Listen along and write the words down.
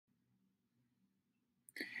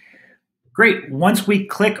Great. Once we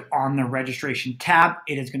click on the registration tab,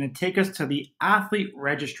 it is going to take us to the athlete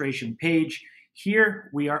registration page. Here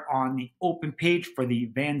we are on the open page for the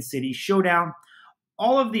Vancity Showdown.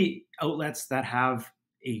 All of the outlets that have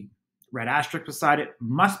a red asterisk beside it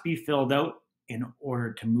must be filled out in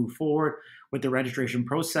order to move forward with the registration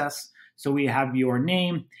process. So we have your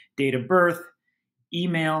name, date of birth,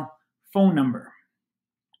 email, phone number.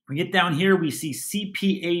 We get down here, we see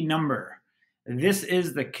CPA number. This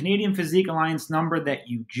is the Canadian Physique Alliance number that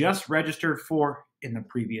you just registered for in the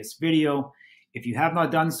previous video. If you have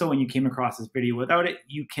not done so and you came across this video without it,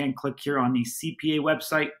 you can click here on the CPA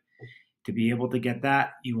website. To be able to get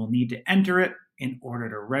that, you will need to enter it in order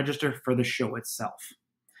to register for the show itself.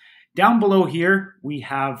 Down below here, we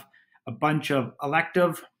have a bunch of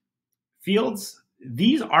elective fields.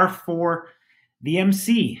 These are for the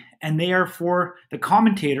MC, and they are for the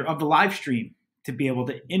commentator of the live stream to be able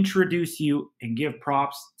to introduce you and give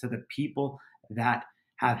props to the people that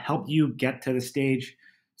have helped you get to the stage.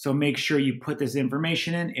 So make sure you put this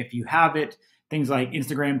information in if you have it. Things like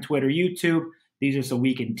Instagram, Twitter, YouTube. These are so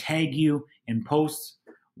we can tag you in posts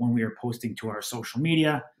when we are posting to our social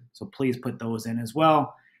media. So please put those in as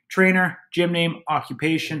well. Trainer, gym name,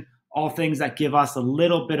 occupation, all things that give us a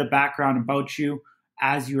little bit of background about you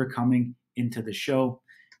as you are coming into the show.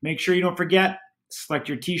 Make sure you don't forget, select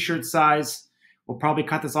your t-shirt size. We'll probably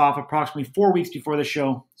cut this off approximately 4 weeks before the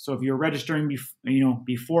show. So if you're registering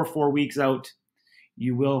before 4 weeks out,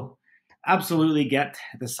 you will absolutely get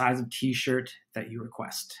the size of t-shirt that you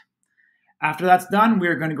request. After that's done,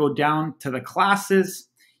 we're going to go down to the classes.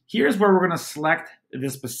 Here's where we're going to select the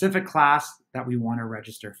specific class that we want to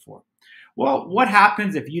register for. Well, what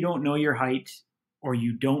happens if you don't know your height or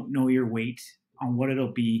you don't know your weight on what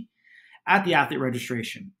it'll be at the athlete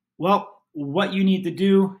registration? Well, what you need to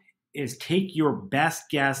do is take your best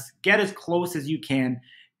guess, get as close as you can.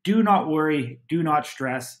 Do not worry, do not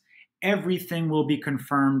stress. Everything will be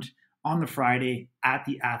confirmed on the Friday at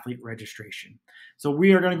the athlete registration. So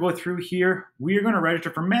we are going to go through here. We are going to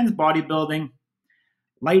register for men's bodybuilding,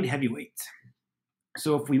 light heavyweight.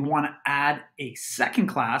 So if we want to add a second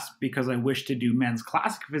class, because I wish to do men's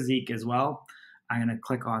classic physique as well, I'm going to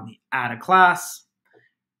click on the add a class.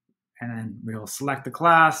 And then we'll select the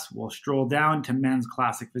class. We'll scroll down to men's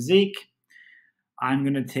classic physique. I'm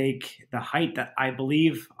going to take the height that I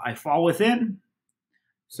believe I fall within.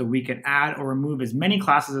 So we can add or remove as many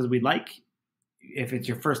classes as we'd like. If it's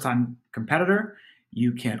your first time competitor,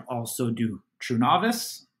 you can also do true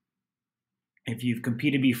novice. If you've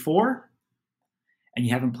competed before and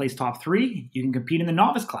you haven't placed top 3, you can compete in the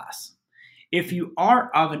novice class. If you are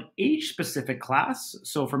of an age-specific class,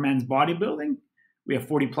 so for men's bodybuilding, we have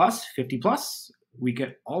 40 plus, 50 plus. We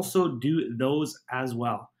could also do those as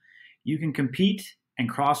well. You can compete and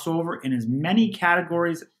cross over in as many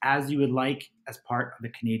categories as you would like as part of the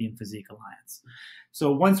Canadian Physique Alliance.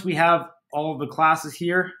 So once we have all of the classes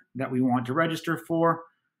here that we want to register for,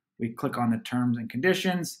 we click on the terms and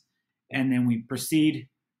conditions, and then we proceed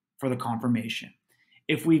for the confirmation.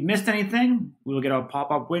 If we've missed anything, we will get a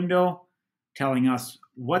pop-up window telling us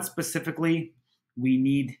what specifically we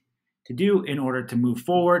need to do in order to move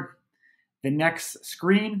forward. The next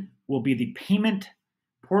screen will be the payment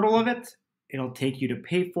portal of it. It'll take you to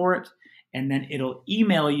pay for it, and then it'll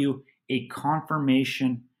email you a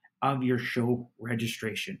confirmation of your show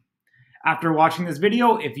registration. After watching this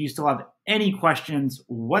video, if you still have any questions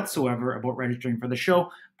whatsoever about registering for the show,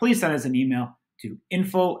 please send us an email to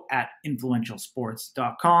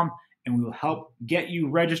info@influentialsports.com, and we will help get you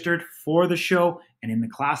registered for the show and in the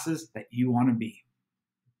classes that you want to be.